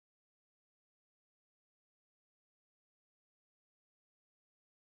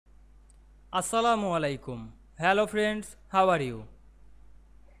Assalamu alaikum. Hello friends, how are you?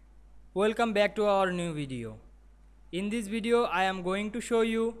 Welcome back to our new video. In this video I am going to show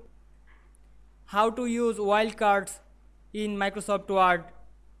you how to use wildcards in Microsoft Word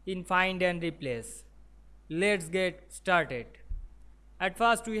in find and replace. Let's get started. At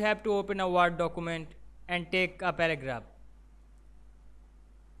first we have to open a Word document and take a paragraph.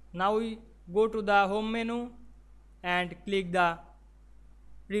 Now we go to the home menu and click the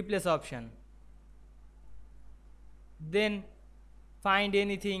replace option. Then find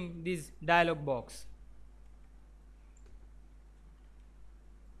anything this dialog box.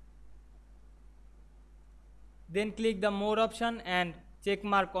 Then click the more option and check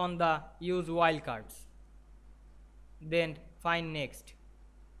mark on the use wildcards. Then find next.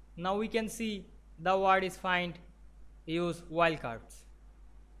 Now we can see the word is find use wildcards.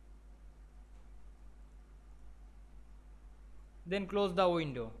 Then close the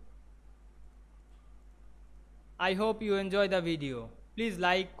window. I hope you enjoy the video. Please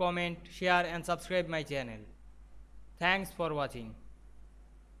like, comment, share and subscribe my channel. Thanks for watching.